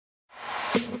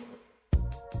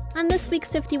On this week's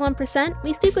 51%,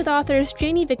 we speak with authors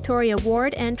Janie Victoria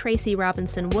Ward and Tracy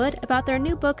Robinson Wood about their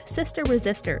new book, Sister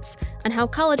Resisters, on how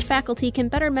college faculty can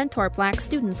better mentor Black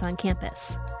students on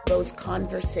campus. Those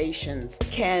conversations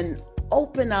can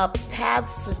open up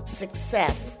paths to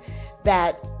success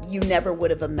that you never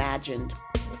would have imagined.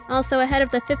 Also, ahead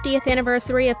of the 50th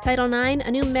anniversary of Title IX,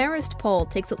 a new Marist poll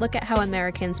takes a look at how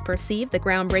Americans perceive the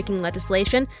groundbreaking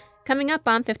legislation, coming up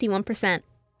on 51%.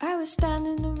 I was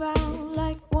standing around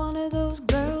like one of those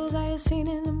girls I had seen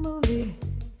in a movie.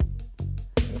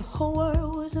 The whole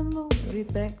world was a movie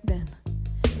back then.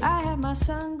 I had my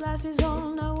sunglasses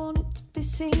on, I wanted to be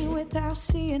seen without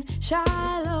seeing.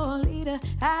 Shiloh leader,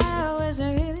 I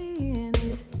wasn't really in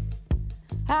it.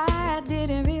 I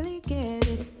didn't really get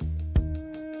it.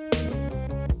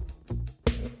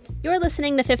 You're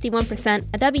listening to 51%,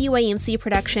 a WAMC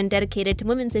production dedicated to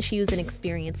women's issues and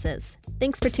experiences.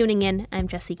 Thanks for tuning in. I'm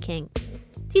Jesse King.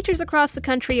 Teachers across the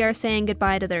country are saying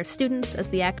goodbye to their students as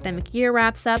the academic year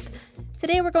wraps up.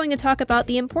 Today we're going to talk about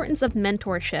the importance of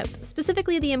mentorship,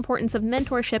 specifically the importance of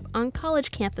mentorship on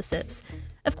college campuses.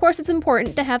 Of course, it's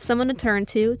important to have someone to turn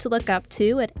to look up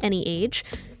to at any age,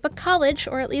 but college,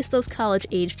 or at least those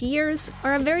college-aged years,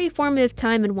 are a very formative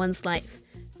time in one's life.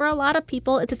 For a lot of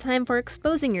people, it's a time for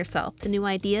exposing yourself to new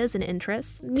ideas and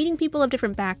interests, meeting people of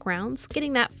different backgrounds,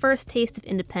 getting that first taste of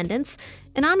independence,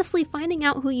 and honestly finding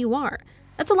out who you are.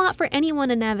 That's a lot for anyone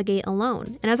to navigate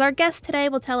alone. And as our guest today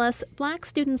will tell us, Black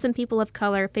students and people of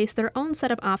color face their own set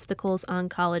of obstacles on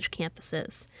college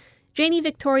campuses. Janie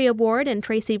Victoria Ward and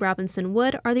Tracy Robinson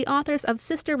Wood are the authors of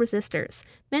Sister Resisters,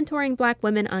 Mentoring Black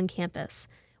Women on Campus.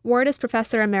 Ward is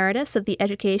Professor Emeritus of the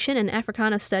Education and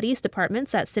Africana Studies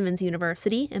departments at Simmons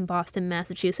University in Boston,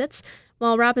 Massachusetts,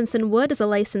 while Robinson Wood is a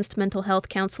licensed mental health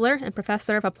counselor and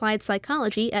Professor of Applied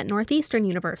Psychology at Northeastern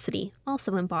University,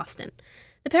 also in Boston.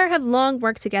 The pair have long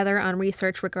worked together on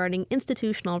research regarding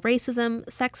institutional racism,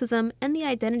 sexism, and the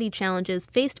identity challenges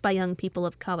faced by young people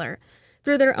of color.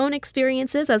 Through their own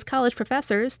experiences as college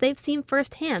professors, they've seen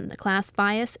firsthand the class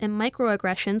bias and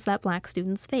microaggressions that Black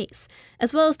students face,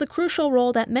 as well as the crucial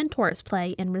role that mentors play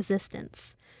in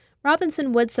resistance.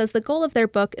 Robinson Wood says the goal of their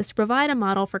book is to provide a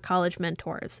model for college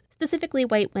mentors, specifically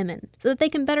white women, so that they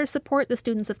can better support the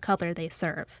students of color they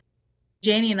serve.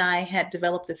 Janie and I had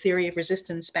developed the theory of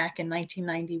resistance back in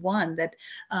 1991 that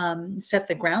set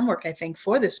the groundwork, I think,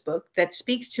 for this book that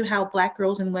speaks to how Black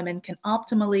girls and women can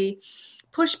optimally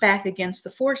push back against the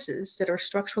forces that are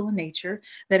structural in nature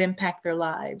that impact their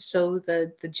lives. So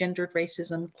the gendered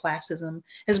racism, classism,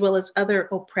 as well as other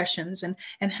oppressions,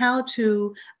 and how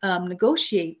to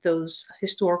negotiate those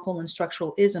historical and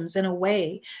structural isms in a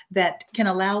way that can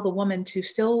allow the woman to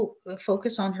still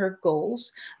focus on her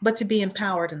goals, but to be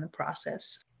empowered in the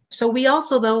process. So we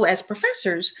also, though, as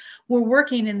professors, were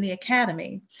working in the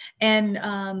academy and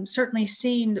certainly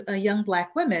seen young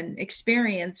Black women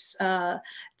experience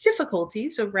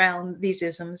difficulties around these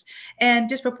isms. And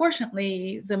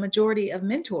disproportionately, the majority of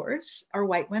mentors are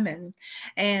white women.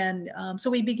 And so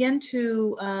we begin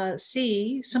to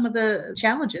see some of the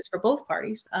challenges for both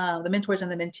parties, the mentors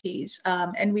and the mentees.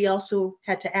 And we also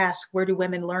had to ask, where do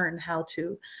women learn how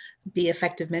to be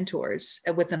effective mentors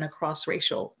within a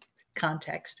cross-racial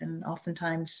context? And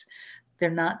oftentimes they're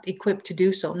not equipped to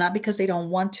do so, not because they don't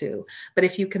want to, but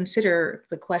if you consider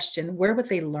the question, where would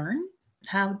they learn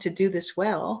how to do this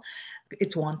well?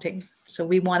 It's wanting. So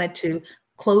we wanted to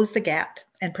close the gap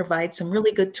and provide some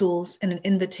really good tools in an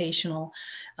invitational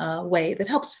way that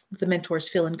helps the mentors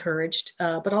feel encouraged,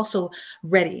 but also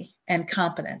ready and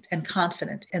competent and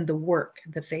confident in the work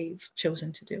that they've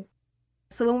chosen to do.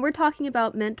 So when we're talking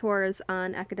about mentors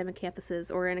on academic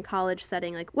campuses or in a college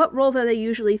setting, like what roles are they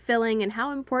usually filling and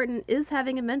how important is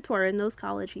having a mentor in those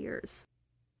college years?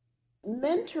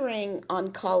 Mentoring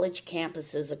on college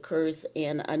campuses occurs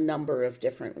in a number of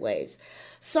different ways.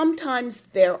 Sometimes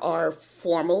there are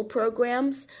formal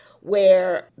programs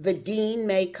where the dean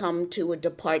may come to a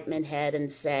department head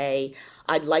and say,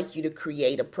 I'd like you to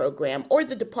create a program, or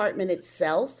the department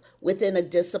itself within a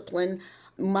discipline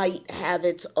might have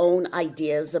its own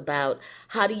ideas about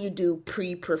how do you do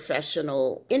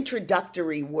pre-professional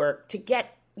introductory work to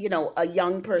get, a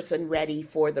young person ready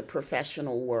for the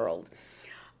professional world.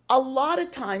 A lot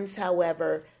of times,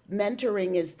 however,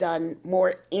 mentoring is done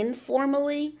more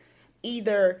informally.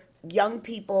 Either young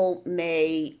people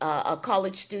a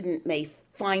college student may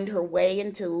find her way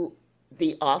into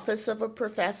the office of a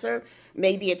professor.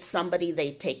 Maybe it's somebody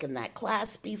they've taken that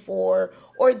class before,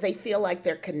 or they feel like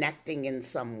they're connecting in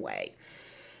some way.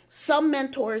 Some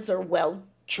mentors are well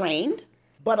trained,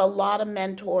 but a lot of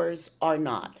mentors are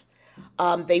not.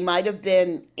 They might have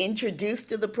been introduced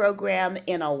to the program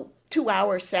in a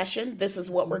 2-hour session. This is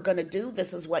what we're going to do.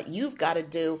 This is what you've got to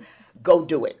do. Go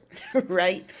do it,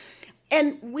 right?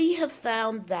 And we have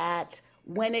found that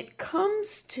when it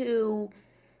comes to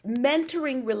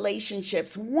mentoring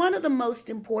relationships, one of the most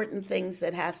important things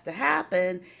that has to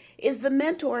happen is the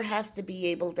mentor has to be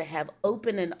able to have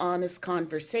open and honest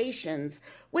conversations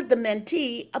with the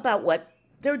mentee about what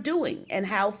they're doing and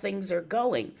how things are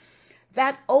going.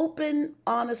 That open,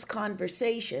 honest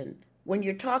conversation, when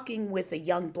you're talking with a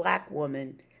young Black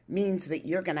woman, means that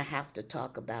you're going to have to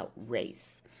talk about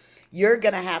race. You're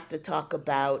going to have to talk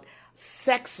about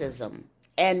sexism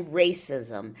and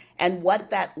racism and what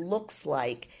that looks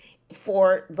like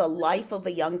for the life of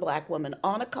a young Black woman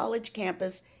on a college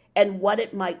campus and what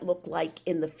it might look like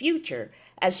in the future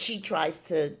as she tries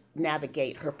to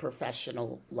navigate her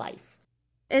professional life.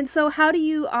 And so how do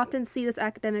you often see this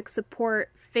academic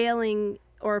support failing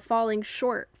or falling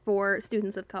short for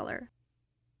students of color?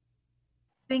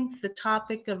 I think the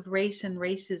topic of race and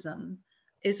racism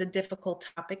is a difficult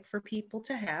topic for people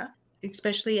to have,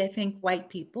 especially I think white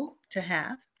people to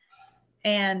have.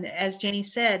 And as Jenny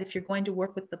said, if you're going to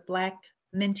work with the Black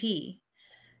mentee,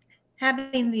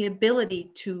 having the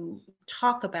ability to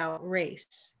talk about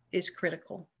race is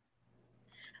critical.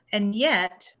 And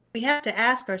yet, we have to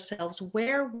ask ourselves,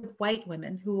 where would white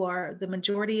women, who are the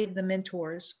majority of the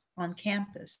mentors on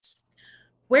campus,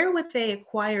 where would they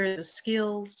acquire the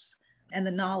skills and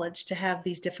the knowledge to have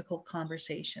these difficult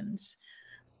conversations?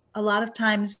 A lot of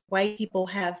times, white people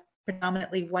have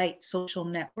predominantly white social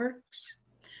networks.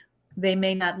 They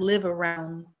may not live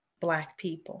around Black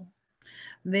people.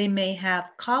 They may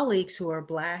have colleagues who are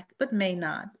Black, but may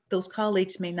not. Those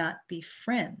colleagues may not be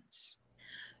friends.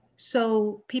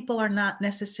 So people are not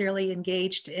necessarily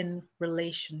engaged in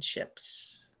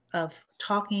relationships of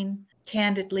talking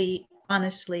candidly,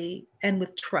 honestly, and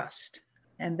with trust.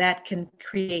 And that can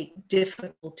create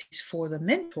difficulties for the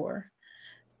mentor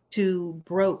to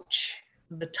broach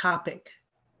the topic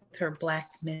with her Black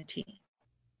mentee.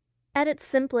 At its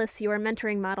simplest, your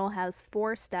mentoring model has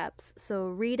 4 steps. So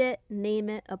read it, name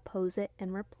it, oppose it,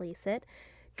 and replace it.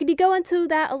 Could you go into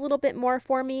that a little bit more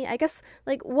for me? I guess,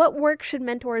 what work should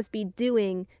mentors be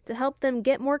doing to help them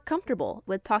get more comfortable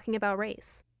with talking about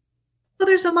race? Well,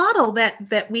 there's a model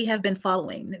that we have been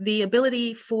following. The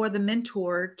ability for the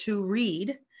mentor to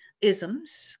read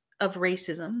isms of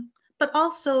racism, but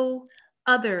also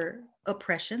other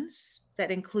oppressions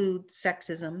that include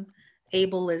sexism,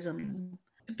 ableism,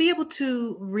 to be able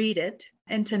to read it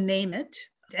and to name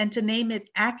it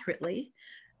accurately,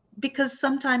 because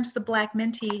sometimes the Black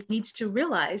mentee needs to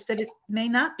realize that it may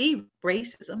not be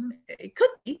racism. It could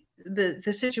be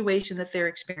the situation that they're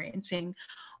experiencing,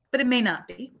 but it may not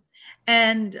be.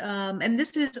 And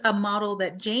this is a model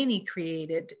that Janie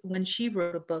created when she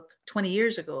wrote a book 20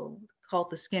 years ago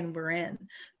called The Skin We're In.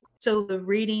 So the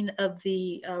reading of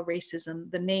the racism,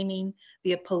 the naming,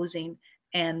 the opposing,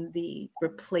 and the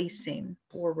replacing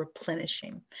or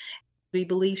replenishing. We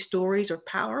believe stories are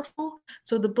powerful.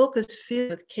 So the book is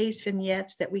filled with case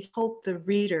vignettes that we hope the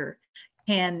reader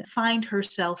can find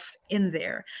herself in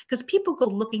there, because people go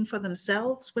looking for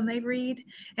themselves when they read.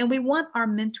 And we want our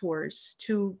mentors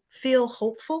to feel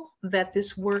hopeful that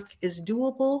this work is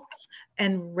doable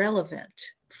and relevant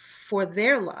for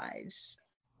their lives.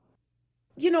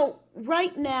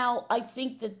 Right now, I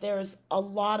think that there's a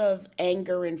lot of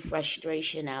anger and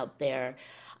frustration out there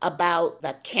about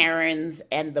the Karens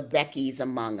and the Beckys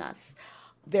among us.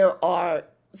 There are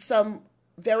some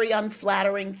very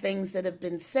unflattering things that have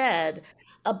been said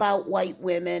about white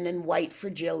women and white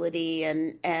fragility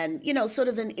and sort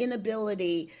of an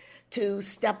inability to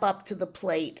step up to the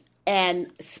plate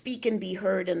and speak and be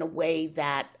heard in a way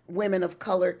that women of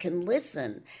color can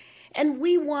listen. And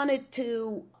we wanted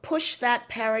to push that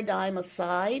paradigm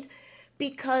aside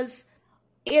because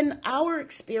in our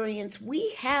experience,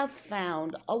 we have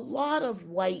found a lot of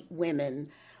white women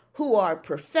who are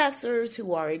professors,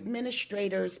 who are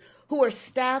administrators, who are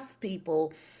staff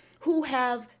people, who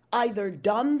have either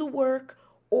done the work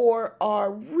or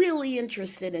are really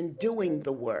interested in doing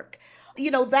the work.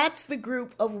 That's the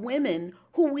group of women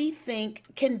who we think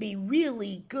can be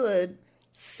really good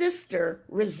sister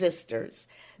resistors,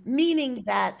 meaning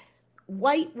that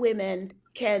white women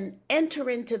can enter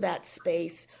into that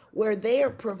space where they are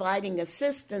providing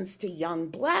assistance to young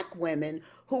Black women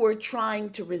who are trying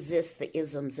to resist the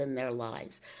isms in their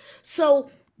lives. So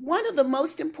one of the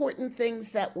most important things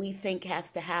that we think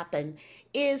has to happen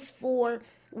is for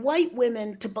white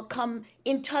women to become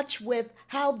in touch with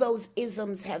how those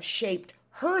isms have shaped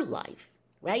her life,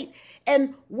 right?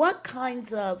 And what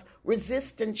kinds of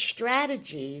resistance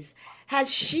strategies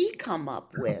has she come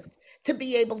up with to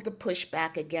be able to push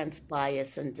back against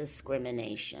bias and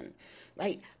discrimination,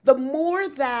 right? The more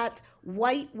that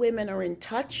white women are in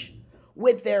touch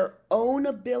with their own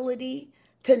ability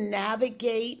to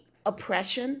navigate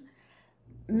oppression,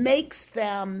 makes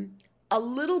them a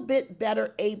little bit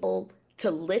better able to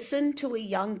listen to a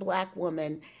young Black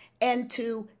woman and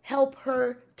to help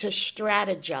her to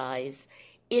strategize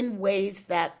in ways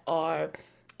that are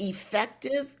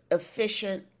effective,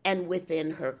 efficient, and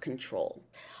within her control.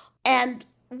 And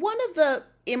one of the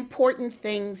important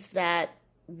things that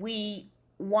we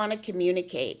want to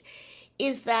communicate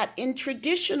is that in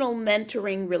traditional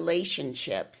mentoring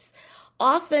relationships,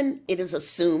 often it is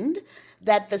assumed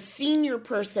that the senior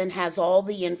person has all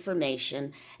the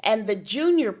information and the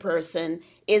junior person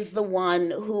is the one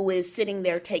who is sitting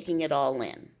there taking it all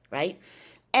in, right?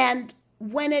 And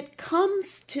when it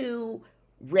comes to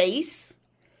race,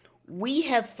 we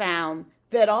have found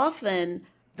that often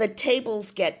the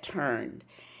tables get turned.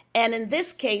 And in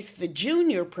this case, the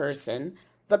junior person,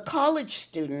 the college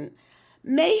student,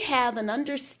 may have an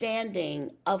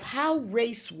understanding of how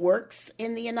race works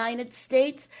in the United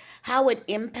States, how it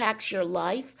impacts your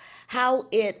life, how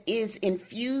it is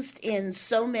infused in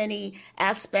so many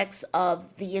aspects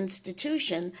of the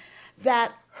institution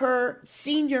that her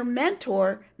senior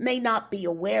mentor may not be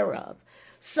aware of.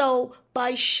 So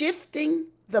by shifting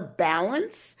the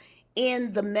balance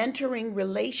in the mentoring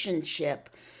relationship,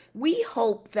 we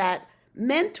hope that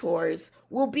mentors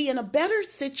will be in a better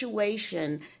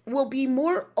situation, will be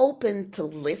more open to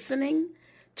listening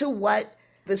to what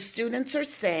the students are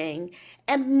saying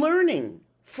and learning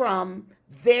from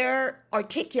their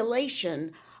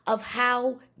articulation of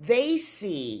how they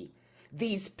see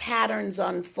these patterns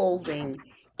unfolding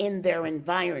in their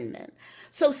environment.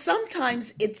 So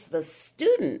sometimes it's the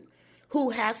student who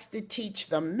has to teach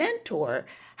the mentor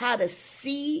how to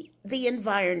see the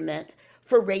environment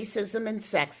for racism and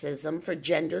sexism, for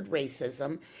gendered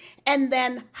racism, and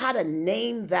then how to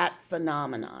name that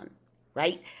phenomenon,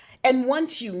 right? And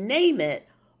once you name it,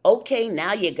 okay,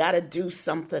 now you got to do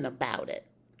something about it,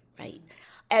 right?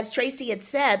 As Tracy had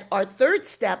said, our third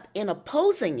step in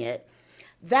opposing it,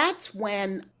 that's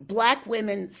when Black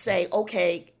women say,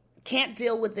 okay, can't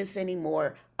deal with this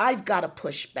anymore. I've got to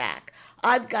push back.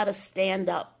 I've got to stand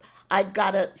up. I've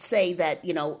got to say that,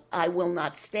 I will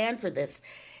not stand for this.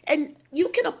 And you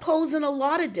can oppose in a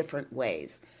lot of different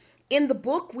ways. In the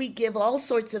book, we give all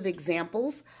sorts of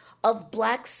examples of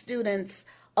Black students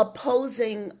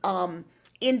opposing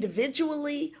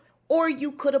individually, or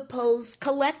you could oppose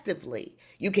collectively.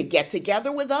 You could get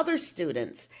together with other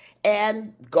students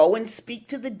and go and speak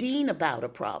to the dean about a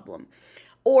problem.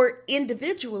 Or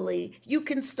individually, you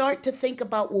can start to think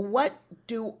about, well, what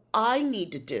do I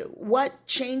need to do? What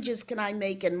changes can I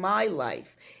make in my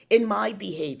life, in my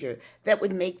behavior, that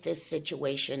would make this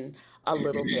situation a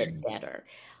little bit better?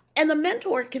 And the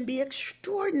mentor can be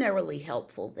extraordinarily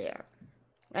helpful there,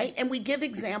 right? And we give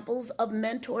examples of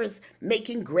mentors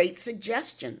making great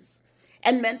suggestions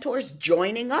and mentors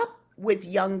joining up with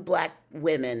young Black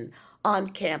women on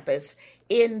campus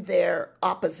in their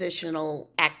oppositional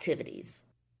activities.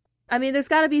 I mean, there's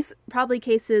got to be probably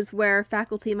cases where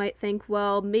faculty might think,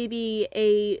 well, maybe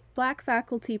a Black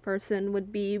faculty person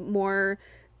would be more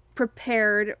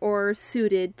prepared or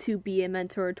suited to be a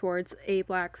mentor towards a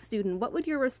Black student. What would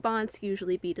your response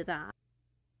usually be to that?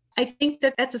 I think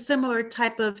that that's a similar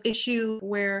type of issue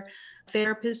where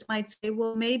therapists might say,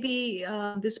 well, maybe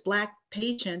this Black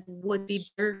patient would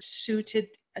be better suited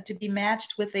to be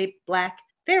matched with a Black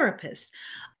therapist.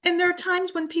 And there are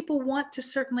times when people want to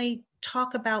certainly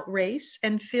talk about race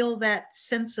and feel that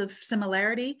sense of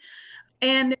similarity.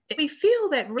 And we feel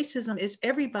that racism is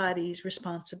everybody's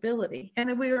responsibility and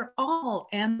that we are all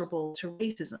answerable to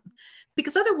racism,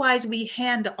 because otherwise we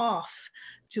hand off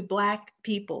to Black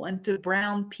people and to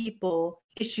brown people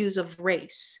issues of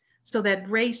race, so that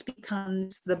race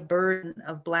becomes the burden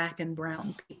of Black and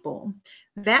brown people.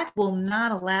 That will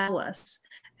not allow us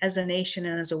as a nation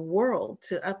and as a world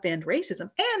to upend racism.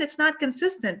 And it's not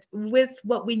consistent with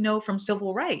what we know from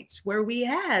civil rights, where we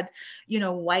had,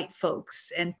 white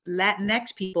folks and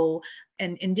Latinx people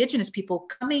and indigenous people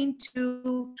coming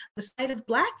to the side of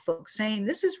Black folks saying,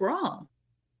 this is wrong.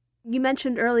 You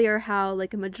mentioned earlier how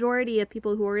a majority of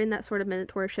people who are in that sort of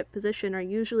mentorship position are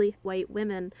usually white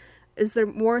women. Is there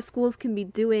more schools can be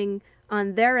doing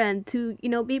on their end to,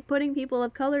 be putting people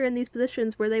of color in these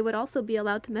positions where they would also be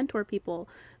allowed to mentor people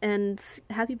and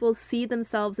have people see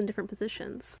themselves in different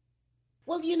positions?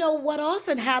 Well, what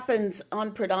often happens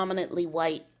on predominantly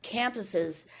white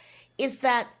campuses is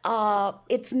that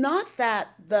it's not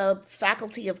that the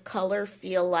faculty of color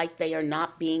feel like they are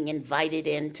not being invited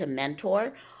in to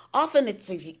mentor. Often it's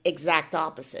the exact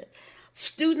opposite.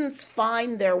 Students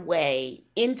find their way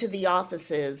into the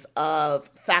offices of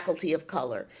faculty of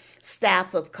color,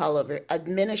 staff of color,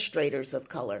 administrators of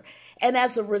color. And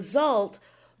as a result,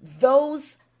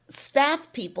 those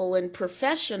staff people and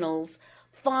professionals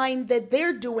find that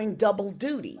they're doing double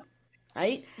duty,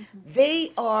 right?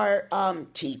 They are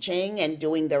teaching and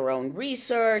doing their own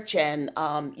research and,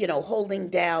 holding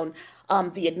down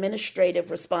the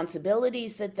administrative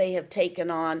responsibilities that they have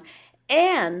taken on.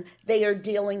 And they are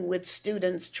dealing with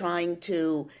students trying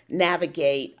to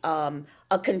navigate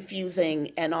a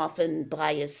confusing and often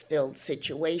bias-filled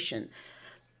situation.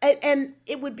 And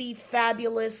it would be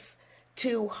fabulous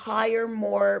to hire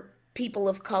more people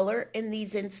of color in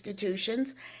these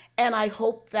institutions. And I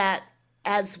hope that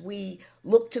as we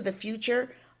look to the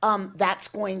future, that's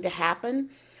going to happen.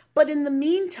 But in the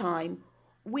meantime,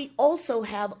 we also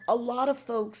have a lot of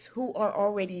folks who are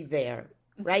already there,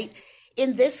 right?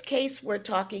 In this case, we're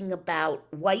talking about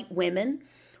white women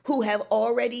who have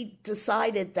already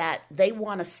decided that they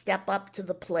want to step up to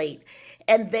the plate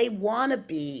and they want to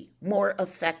be more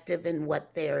effective in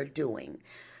what they're doing.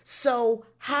 So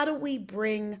how do we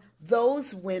bring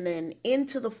those women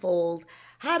into the fold?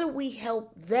 How do we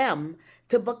help them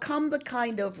to become the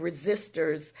kind of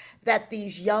resistors that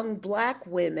these young Black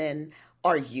women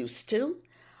are used to,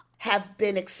 have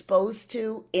been exposed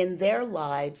to in their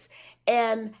lives,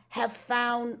 and have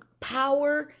found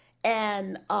power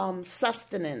and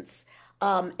sustenance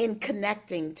in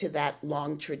connecting to that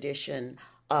long tradition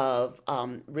of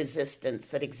resistance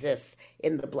that exists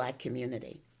in the Black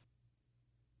community?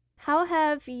 How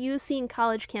have you seen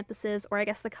college campuses, or I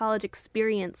guess the college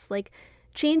experience,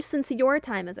 changed since your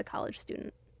time as a college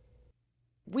student?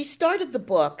 We started the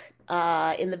book,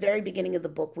 in the very beginning of the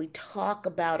book, we talk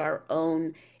about our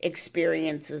own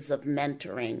experiences of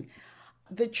mentoring.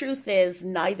 The truth is,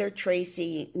 neither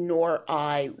Tracy nor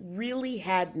I really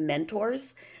had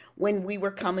mentors when we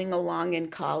were coming along in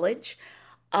college.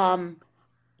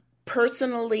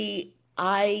 Personally,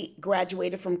 I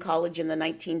graduated from college in the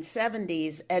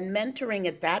 1970s, and mentoring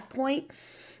at that point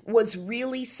was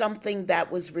really something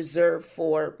that was reserved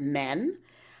for men.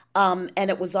 And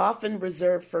it was often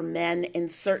reserved for men in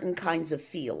certain kinds of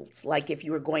fields, like if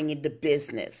you were going into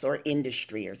business or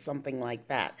industry or something like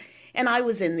that. And I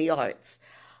was in the arts.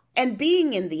 And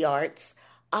being in the arts,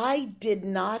 I did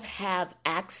not have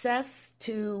access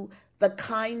to the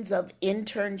kinds of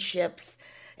internships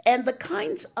and the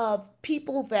kinds of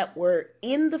people that were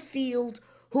in the field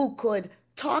who could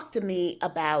talk to me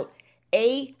about,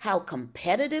 A, how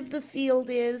competitive the field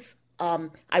is.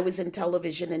 I was in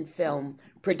television and film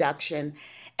production.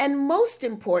 And most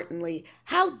importantly,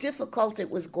 how difficult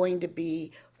it was going to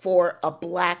be for a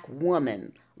Black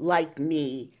woman like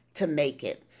me to make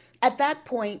it. At that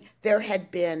point, there had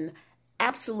been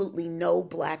absolutely no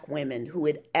Black women who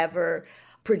had ever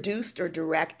produced or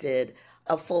directed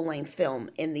a full-length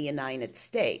film in the United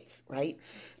States, right?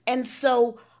 And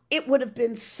so it would have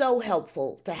been so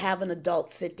helpful to have an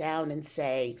adult sit down and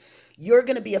say, you're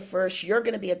going to be a first, you're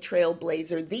going to be a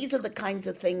trailblazer. These are the kinds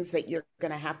of things that you're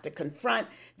going to have to confront.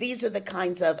 These are the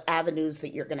kinds of avenues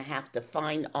that you're going to have to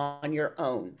find on your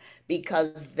own,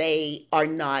 because it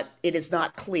is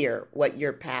not clear what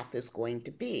your path is going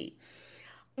to be.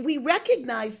 We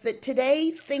recognize that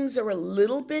today things are a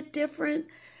little bit different.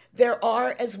 There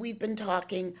are, as we've been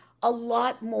talking, a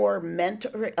lot more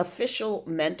official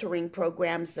mentoring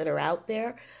programs that are out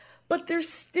there, but there's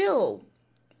still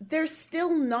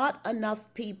not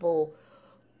enough people,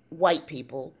 white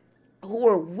people, who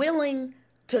are willing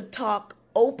to talk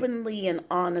openly and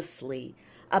honestly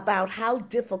about how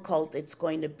difficult it's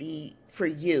going to be for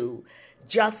you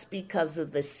just because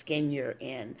of the skin you're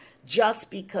in, just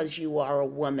because you are a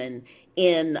woman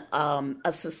in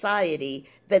a society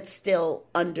that still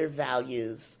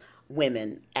undervalues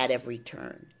women at every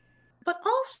turn. But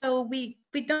also, we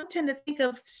don't tend to think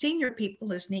of senior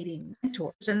people as needing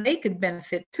mentors, and they could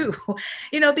benefit too,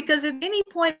 because at any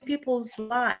point in people's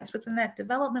lives within that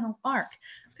developmental arc,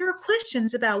 there are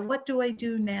questions about, what do I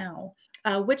do now?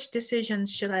 Which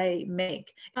decisions should I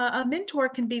make? A mentor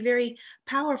can be very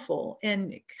powerful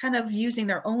in kind of using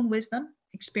their own wisdom,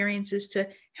 experiences to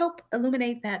help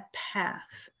illuminate that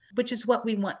path, which is what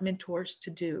we want mentors to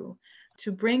do.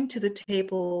 To bring to the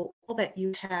table all that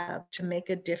you have to make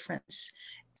a difference.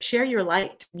 Share your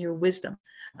light and your wisdom,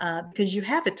 because you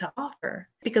have it to offer.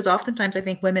 Because oftentimes I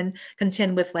think women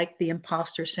contend with the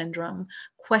imposter syndrome,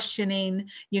 questioning,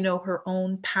 her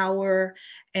own power,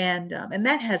 and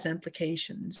that has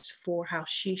implications for how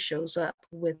she shows up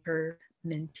with her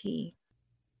mentee.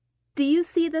 Do you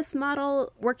see this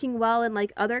model working well in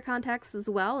other contexts as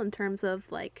well, in terms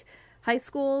of high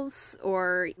schools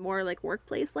or more like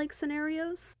workplace-like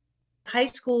scenarios? High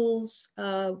schools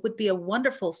would be a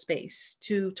wonderful space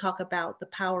to talk about the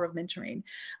power of mentoring.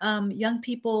 Young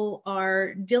people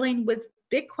are dealing with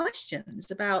big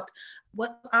questions about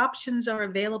what options are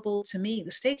available to me.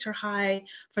 The stakes are high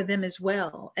for them as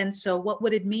well. And so, what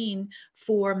would it mean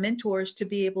for mentors to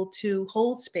be able to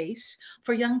hold space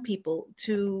for young people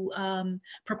to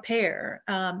prepare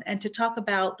and to talk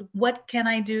about what can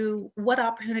I do? What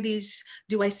opportunities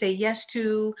do I say yes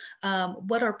to?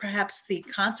 What are perhaps the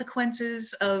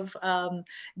consequences of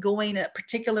going a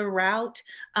particular route?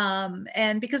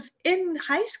 And because in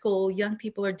high school, young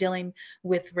people are dealing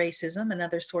with racism and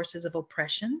other sources of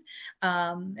oppression,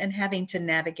 and having to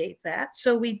navigate that.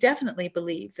 So we definitely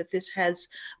believe that this has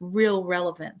real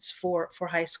relevance for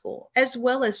high school, as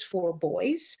well as for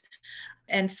boys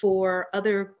and for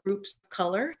other groups of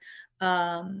color,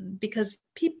 because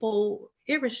people,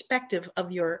 irrespective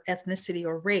of your ethnicity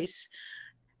or race,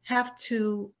 have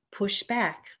to push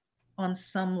back on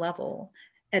some level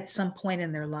at some point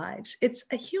in their lives. It's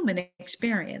a human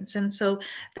experience. And so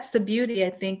that's the beauty, I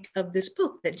think, of this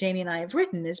book that Janie and I have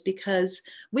written, is because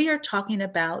we are talking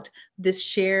about this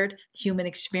shared human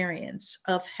experience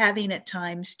of having at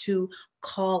times to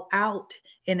call out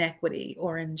inequity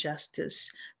or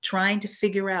injustice, trying to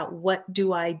figure out what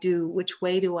do I do, which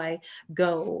way do I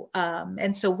go.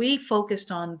 And so we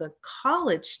focused on the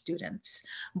college students,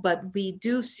 but we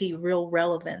do see real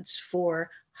relevance for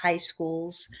high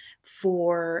schools,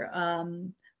 for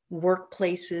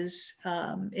workplaces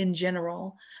in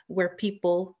general, where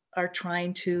people are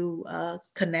trying to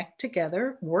connect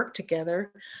together, work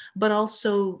together, but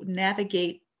also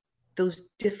navigate those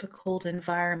difficult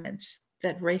environments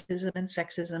that racism and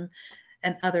sexism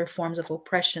and other forms of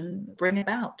oppression bring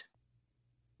about.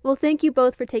 Well, thank you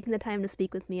both for taking the time to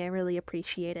speak with me. I really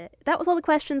appreciate it. That was all the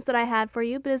questions that I had for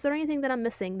you, but is there anything that I'm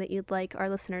missing that you'd like our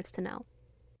listeners to know?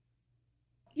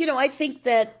 I think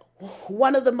that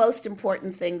one of the most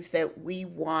important things that we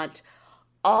want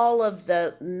all of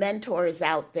the mentors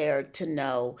out there to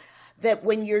know, that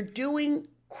when you're doing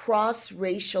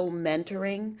cross-racial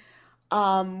mentoring,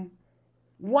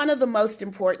 one of the most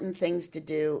important things to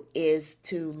do is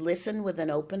to listen with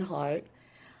an open heart,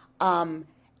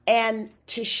 and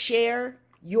to share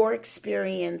your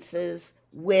experiences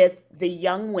with the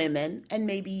young women and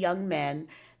maybe young men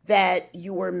that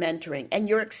you were mentoring, and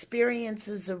your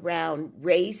experiences around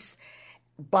race,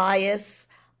 bias,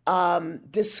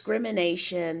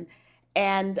 discrimination,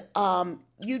 and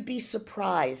you'd be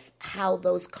surprised how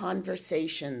those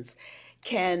conversations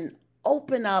can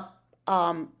open up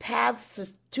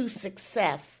paths to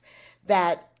success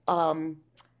that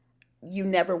you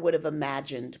never would have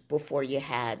imagined before you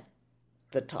had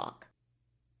the talk.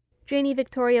 Janie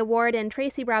Victoria Ward and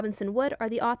Tracy Robinson Wood are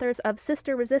the authors of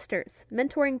Sister Resisters,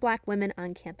 Mentoring Black Women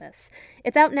on Campus.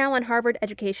 It's out now on Harvard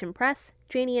Education Press.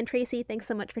 Janie and Tracy, thanks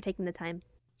so much for taking the time.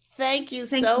 Thank you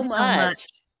so much.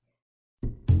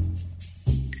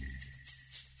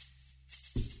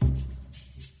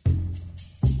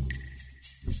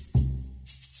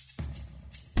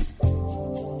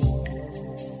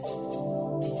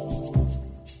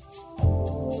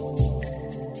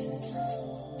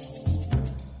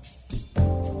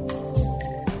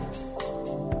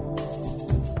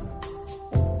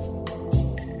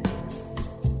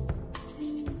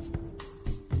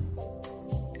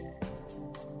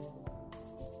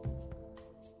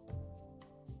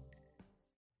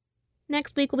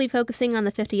 Next week, we'll be focusing on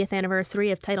the 50th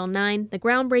anniversary of Title IX, the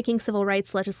groundbreaking civil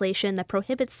rights legislation that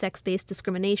prohibits sex-based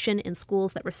discrimination in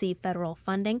schools that receive federal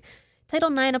funding.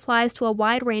 Title IX applies to a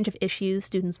wide range of issues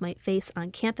students might face on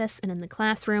campus and in the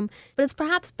classroom, but it's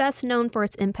perhaps best known for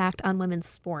its impact on women's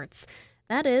sports.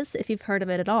 That is, if you've heard of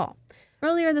it at all.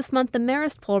 Earlier this month, the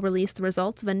Marist poll released the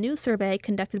results of a new survey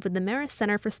conducted with the Marist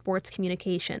Center for Sports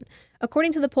Communication.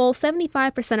 According to the poll,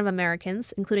 75% of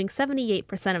Americans, including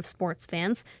 78% of sports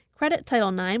fans, credit Title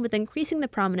IX with increasing the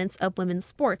prominence of women's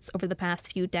sports over the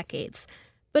past few decades.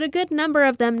 But a good number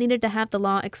of them needed to have the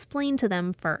law explained to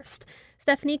them first.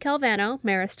 Stephanie Calvano,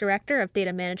 Marist Director of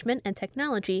Data Management and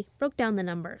Technology, broke down the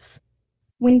numbers.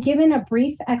 When given a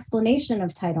brief explanation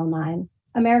of Title IX,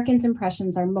 Americans'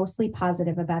 impressions are mostly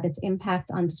positive about its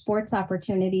impact on sports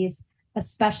opportunities,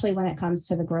 especially when it comes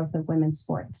to the growth of women's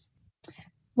sports.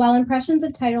 While impressions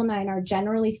of Title IX are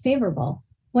generally favorable,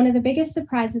 one of the biggest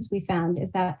surprises we found is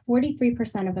that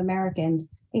 43% of Americans,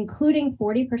 including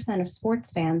 40% of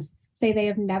sports fans, say they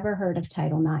have never heard of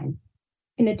Title IX.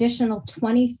 An additional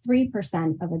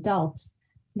 23% of adults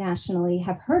nationally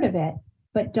have heard of it,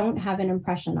 but don't have an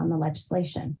impression on the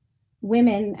legislation.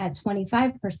 Women at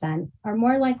 25% are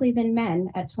more likely than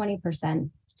men at 20%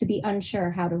 to be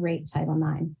unsure how to rate Title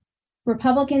IX.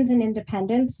 Republicans and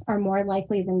independents are more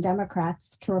likely than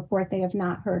Democrats to report they have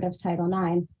not heard of Title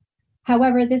IX.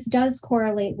 However, this does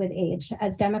correlate with age,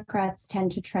 as Democrats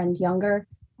tend to trend younger,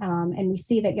 and we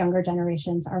see that younger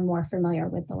generations are more familiar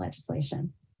with the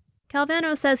legislation.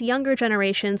 Calvano says younger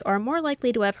generations are more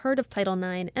likely to have heard of Title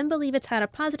IX and believe it's had a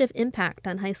positive impact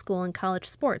on high school and college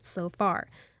sports so far,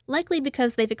 likely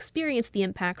because they've experienced the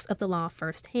impacts of the law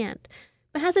firsthand.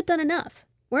 But has it done enough?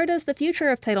 Where does the future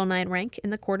of Title IX rank in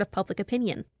the court of public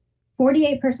opinion?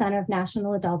 48% of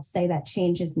national adults say that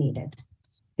change is needed.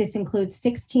 This includes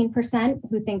 16%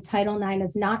 who think Title IX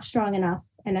is not strong enough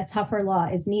and a tougher law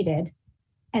is needed,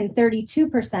 and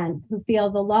 32% who feel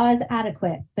the law is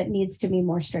adequate but needs to be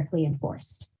more strictly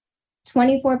enforced.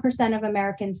 24% of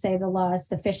Americans say the law is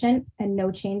sufficient and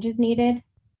no change is needed,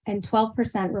 and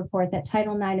 12% report that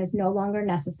Title IX is no longer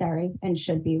necessary and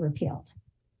should be repealed.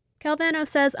 Calvano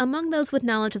says among those with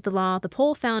knowledge of the law, the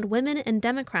poll found women and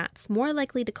Democrats more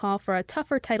likely to call for a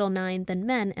tougher Title IX than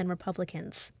men and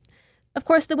Republicans. Of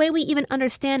course, the way we even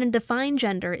understand and define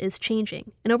gender is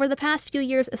changing, and over the past few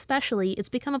years especially, it's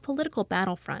become a political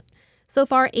battlefront. So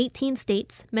far, 18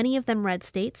 states, many of them red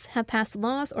states, have passed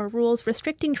laws or rules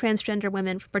restricting transgender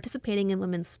women from participating in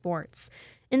women's sports.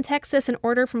 In Texas, an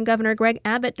order from Governor Greg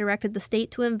Abbott directed the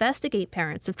state to investigate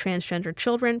parents of transgender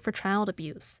children for child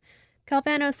abuse.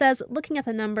 Calvano says, looking at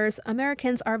the numbers,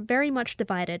 Americans are very much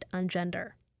divided on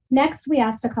gender. Next, we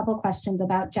asked a couple questions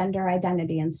about gender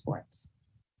identity in sports.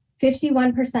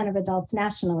 51% of adults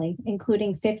nationally,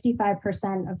 including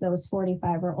 55% of those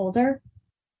 45 or older,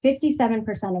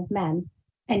 57% of men,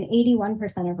 and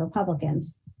 81% of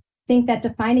Republicans, think that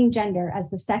defining gender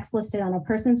as the sex listed on a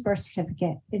person's birth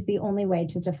certificate is the only way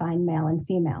to define male and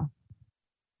female.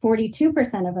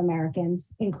 42% of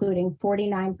Americans, including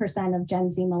 49% of Gen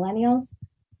Z millennials,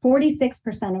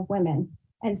 46% of women,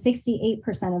 and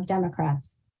 68% of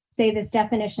Democrats, say this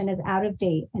definition is out of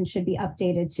date and should be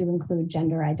updated to include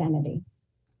gender identity.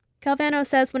 Calvano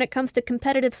says when it comes to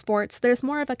competitive sports, there's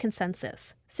more of a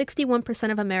consensus.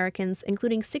 61% of Americans,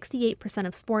 including 68%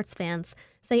 of sports fans,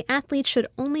 say athletes should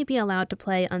only be allowed to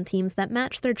play on teams that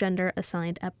match their gender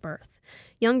assigned at birth.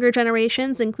 Younger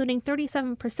generations, including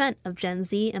 37% of Gen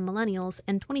Z and millennials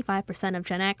and 25% of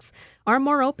Gen X, are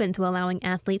more open to allowing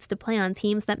athletes to play on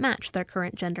teams that match their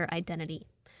current gender identity.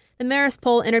 The Marist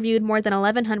poll interviewed more than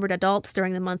 1,100 adults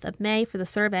during the month of May for the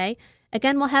survey.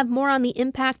 Again, we'll have more on the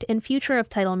impact and future of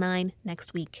Title IX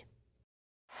next week.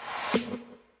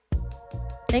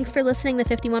 Thanks for listening to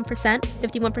 51%.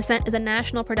 51% is a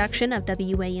national production of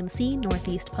WAMC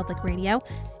Northeast Public Radio.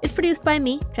 It's produced by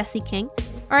me, Jesse King.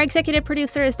 Our executive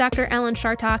producer is Dr. Alan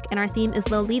Shartok, and our theme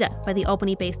is Lolita by the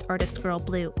Albany-based artist Girl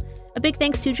Blue. A big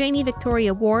thanks to Janie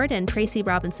Victoria Ward and Tracy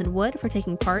Robinson Wood for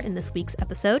taking part in this week's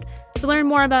episode. To learn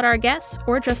more about our guests,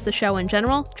 or just the show in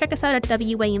general, check us out at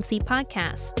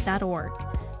WAMCpodcast.org.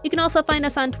 You can also find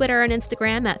us on Twitter and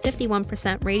Instagram at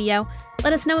 51% Radio.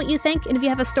 Let us know what you think and if you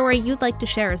have a story you'd like to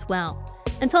share as well.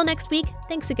 Until next week,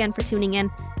 thanks again for tuning in.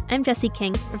 I'm Jesse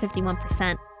King for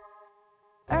 51%.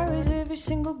 I was every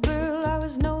single girl, I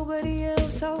was nobody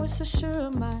else, I was so sure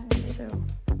of myself.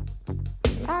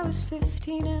 I was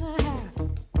 15 and a half,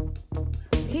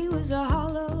 he was a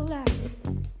hollow laugh,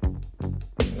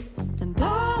 and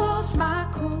I lost my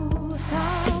cool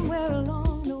somewhere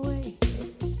along the way.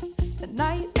 The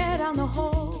night air down the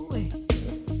hallway,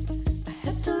 I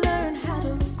had to learn how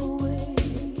to look away.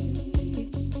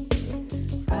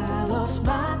 I lost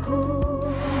my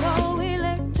cool, no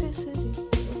electricity,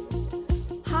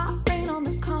 hot rain on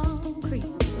the concrete,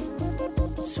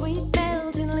 sweet